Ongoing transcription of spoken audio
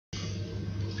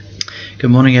Good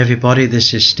morning everybody,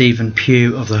 this is Stephen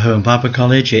Pugh of the Home Bible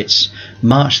College. It's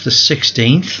March the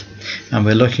 16th and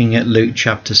we're looking at Luke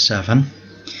chapter 7,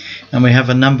 and we have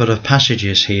a number of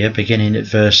passages here beginning at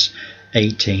verse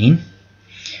 18.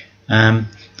 The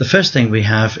first thing we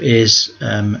have is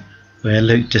where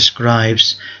Luke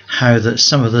describes how that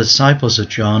some of the disciples of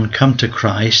John come to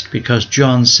Christ because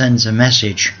John sends a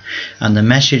message, and the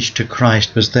message to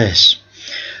Christ was this: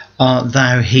 "Art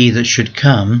thou he that should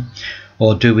come,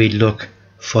 or do we look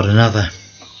for another?"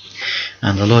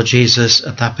 And the Lord Jesus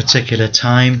at that particular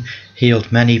time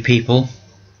healed many people.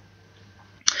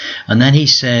 And then he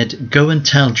said, go and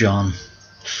tell John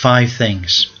 5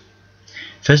 things.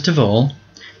 First of all,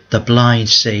 the blind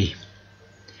see,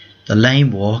 the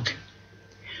lame walk,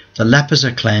 the lepers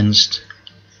are cleansed,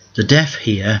 the deaf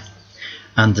hear,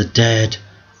 and the dead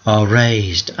are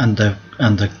raised, and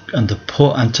the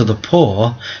poor, and to the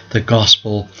poor the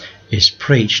gospel is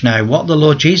preached. Now, what the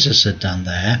Lord Jesus had done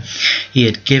there, he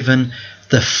had given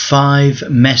the 5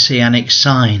 messianic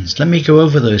signs. Let me go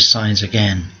over those signs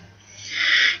again.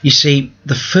 You see,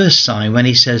 the first sign, when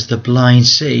he says the blind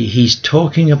see, he's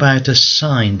talking about a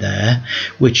sign there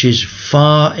which is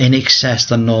far in excess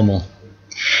than normal.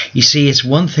 You see, it's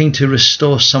one thing to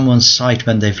restore someone's sight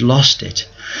when they've lost it,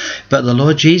 but the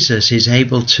Lord Jesus is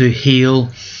able to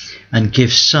heal and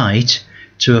give sight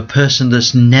to a person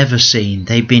that's never seen.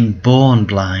 They've been born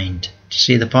blind. Do you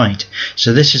see the point?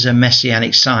 So this is a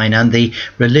messianic sign, and the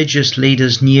religious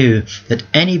leaders knew that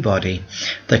anybody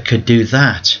that could do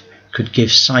that, could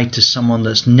give sight to someone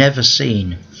that's never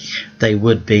seen, they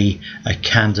would be a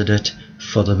candidate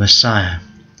for the Messiah.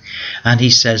 And he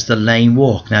says the lame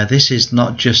walk. Now, this is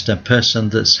not just a person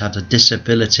that's had a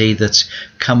disability that's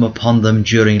come upon them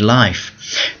during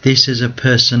life. This is a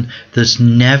person that's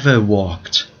never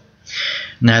walked.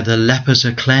 Now, the lepers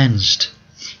are cleansed.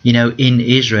 You know, in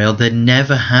Israel, there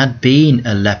never had been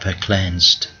a leper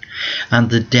cleansed. And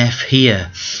the deaf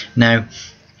hear. Now,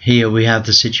 here we have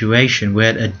the situation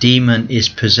where a demon is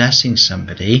possessing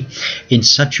somebody in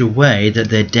such a way that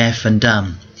they're deaf and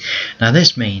dumb. Now,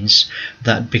 this means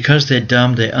that because they're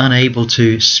dumb, they're unable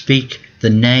to speak the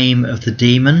name of the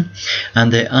demon,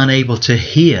 and they're unable to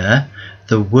hear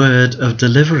the word of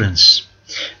deliverance.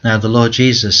 Now, the Lord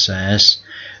Jesus says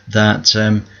that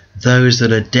those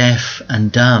that are deaf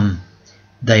and dumb,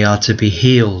 they are to be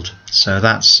healed. So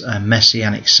that's a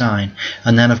messianic sign.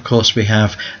 And then, of course, we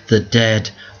have the dead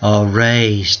are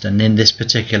raised. And in this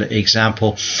particular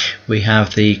example, we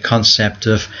have the concept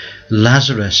of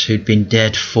Lazarus, who'd been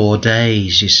dead 4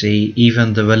 days. You see,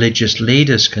 even the religious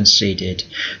leaders conceded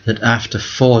that after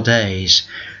 4 days,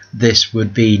 this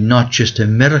would be not just a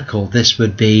miracle, this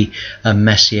would be a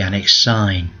messianic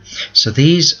sign. So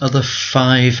these are the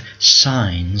 5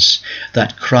 signs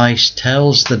that Christ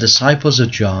tells the disciples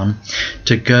of John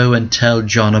to go and tell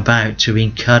John about, to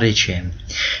encourage him.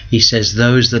 He says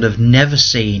those that have never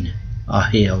seen are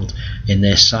healed in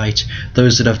their sight.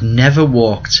 Those that have never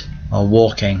walked are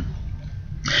walking.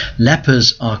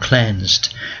 Lepers are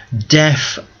cleansed.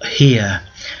 Deaf hear,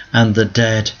 and the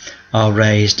dead are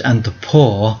raised, and the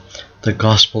poor the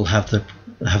gospel have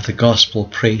the gospel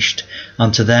preached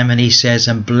unto them. And he says,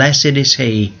 and blessed is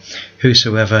he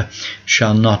whosoever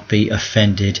shall not be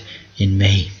offended in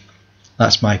me.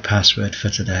 That's my password for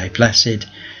today.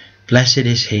 Blessed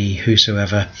is he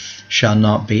whosoever shall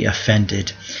not be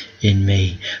offended in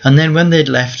me. And then when they'd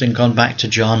left and gone back to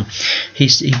John,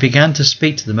 he began to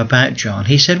speak to them about John.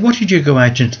 He said, what did you go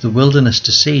out into the wilderness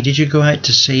to see? Did you go out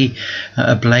to see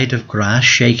a blade of grass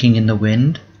shaking in the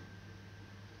wind?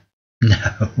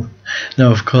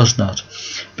 No, of course not.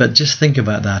 But just think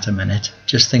about that a minute.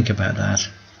 Just think about that.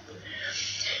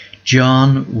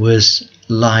 John was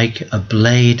like a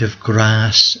blade of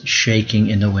grass shaking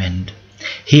in the wind.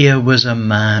 Here was a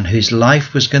man whose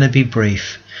life was going to be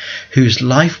brief, whose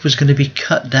life was going to be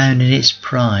cut down in its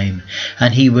prime,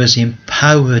 and he was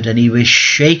empowered and he was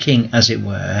shaking, as it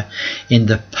were, in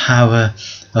the power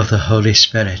of the Holy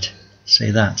Spirit.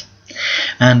 See that?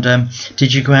 And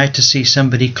did you go out to see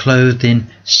somebody clothed in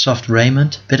soft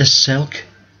raiment, bit of silk,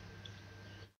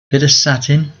 bit of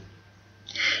satin?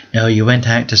 No, you went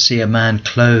out to see a man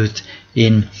clothed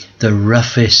in the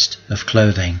roughest of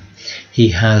clothing. He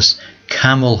has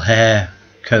camel hair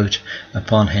coat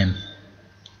upon him.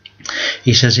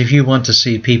 He says, if you want to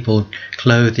see people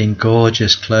clothed in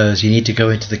gorgeous clothes, you need to go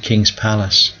into the king's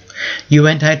palace. You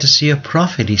went out to see a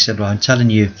prophet. He said, well, I'm telling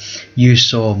you, you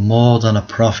saw more than a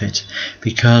prophet,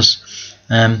 because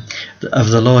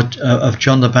of the Lord, of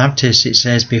John the Baptist, it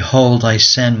says, behold, I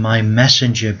send my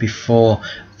messenger before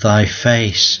thy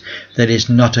face. There is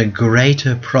not a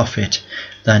greater prophet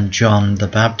than John the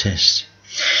Baptist.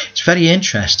 It's very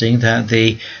interesting that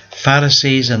the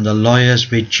Pharisees and the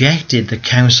lawyers rejected the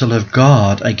counsel of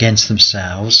God against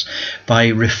themselves by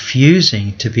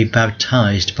refusing to be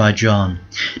baptized by John.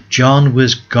 John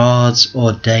was God's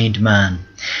ordained man,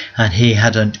 and he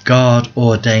had a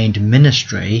God-ordained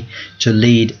ministry to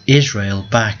lead Israel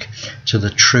back to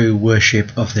the true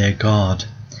worship of their God.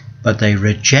 But they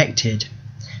rejected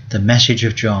the message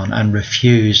of John and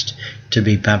refused to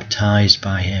be baptized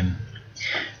by him.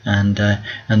 And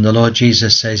the Lord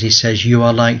Jesus says, he says, you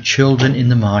are like children in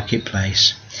the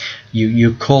marketplace.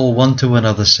 You call one to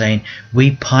another saying,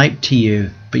 we piped to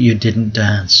you, but you didn't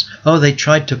dance. Oh, they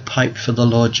tried to pipe for the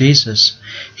Lord Jesus.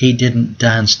 He didn't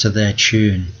dance to their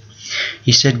tune.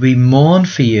 He said, we mourn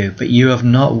for you, but you have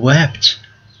not wept.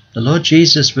 The Lord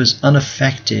Jesus was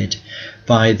unaffected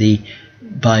by the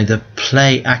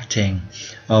play acting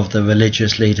of the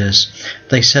religious leaders.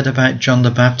 They said about John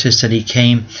the Baptist that he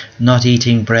came not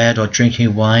eating bread or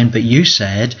drinking wine, but you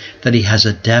said that he has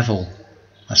a devil.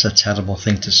 That's a terrible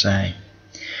thing to say.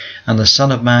 And the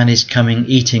Son of Man is coming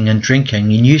eating and drinking,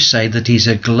 and you say that he's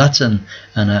a glutton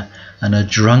and a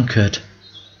drunkard,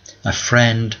 a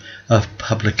friend of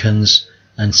publicans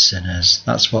and sinners.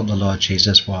 That's what the Lord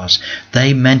Jesus was.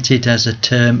 They meant it as a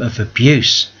term of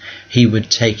abuse. He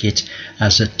would take it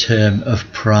as a term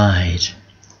of pride.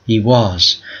 He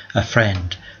was a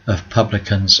friend of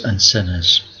publicans and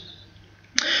sinners.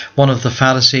 One of the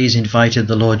Pharisees invited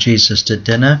the Lord Jesus to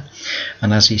dinner,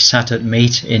 and as he sat at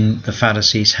meat in the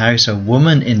Pharisee's house, a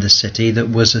woman in the city that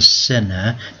was a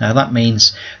sinner. Now that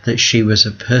means that she was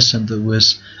a person that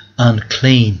was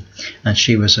unclean, and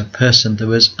she was a person that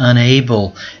was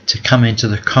unable to come into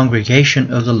the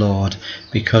congregation of the Lord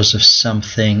because of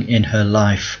something in her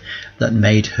life that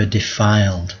made her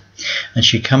defiled. And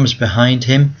she comes behind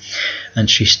him and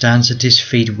she stands at his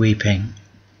feet weeping.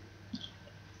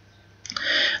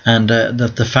 And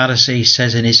the Pharisee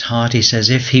says in his heart, he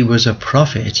says, if he was a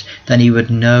prophet, then he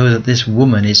would know that this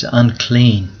woman is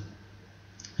unclean.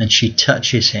 And she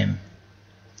touches him.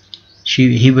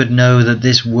 He would know that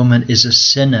this woman is a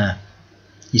sinner.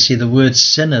 You see, the word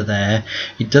sinner there,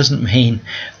 it doesn't mean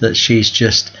that she's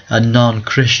just a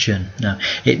non-Christian. No,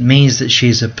 it means that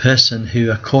she's a person who,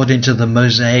 according to the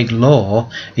Mosaic law,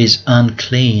 is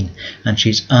unclean, and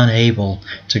she's unable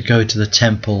to go to the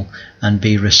temple and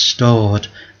be restored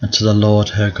unto the Lord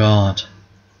her God.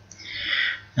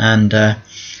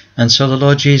 And so the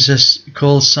Lord Jesus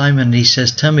calls Simon and he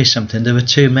says, tell me something. There were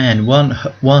two men.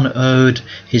 One owed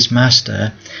his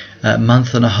master a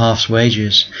month and a half's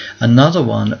wages. Another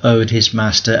one owed his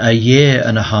master a year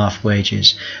and a half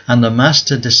wages. And the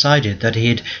master decided that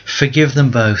he'd forgive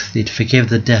them both. He'd forgive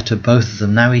the debt of both of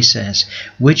them. Now he says,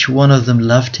 which one of them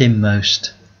loved him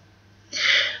most?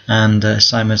 And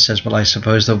Simon says, well, I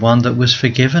suppose the one that was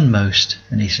forgiven most.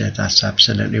 And he said, that's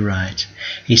absolutely right.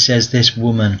 He says, this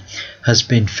woman has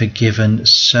been forgiven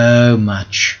so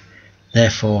much.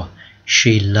 Therefore,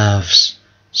 she loves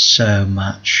so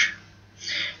much.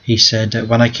 He said,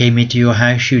 when I came into your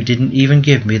house, you didn't even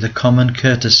give me the common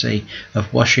courtesy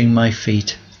of washing my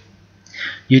feet.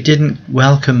 You didn't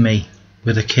welcome me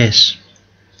with a kiss.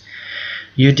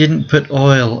 You didn't put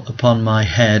oil upon my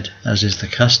head, as is the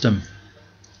custom.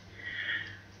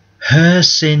 Her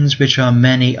sins, which are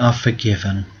many, are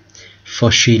forgiven,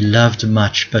 for she loved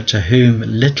much, but to whom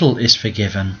little is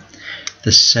forgiven,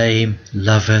 the same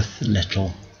loveth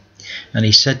little. And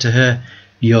he said to her,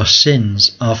 your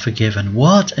sins are forgiven.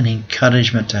 What an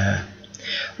encouragement to her.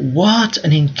 What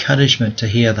an encouragement to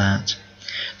hear that.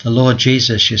 The Lord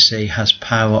Jesus, you see, has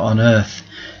power on earth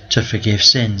to forgive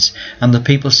sins. And the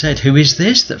people said, who is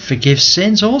this that forgives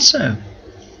sins also?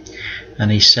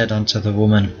 And he said unto the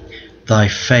woman, thy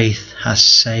faith has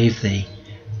saved thee.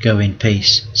 Go in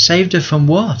peace. Saved her from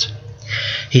what?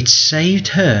 It saved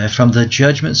her from the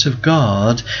judgments of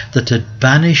God that had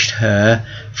banished her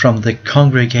from the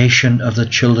congregation of the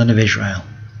children of Israel.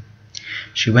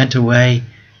 She went away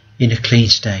in a clean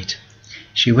state.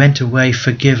 She went away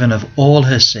forgiven of all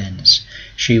her sins.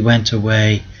 She went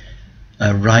away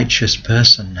a righteous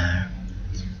person now.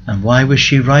 And why was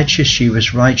she righteous? She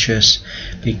was righteous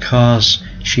because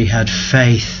she had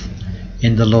faith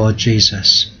in the Lord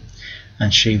Jesus.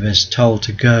 And she was told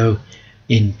to go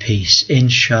in peace, in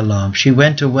shalom. She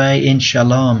went away in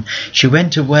shalom. She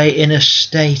went away in a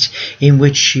state in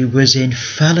which she was in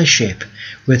fellowship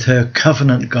with her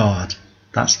covenant God.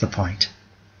 That's the point.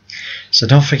 So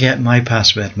don't forget my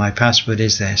password. My password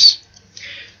is this: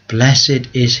 blessed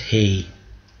is he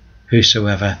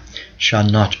whosoever shall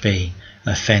not be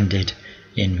offended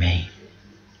in me.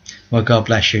 Well, God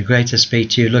bless you. Great to speak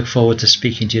to you. Look forward to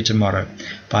speaking to you tomorrow.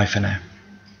 Bye for now.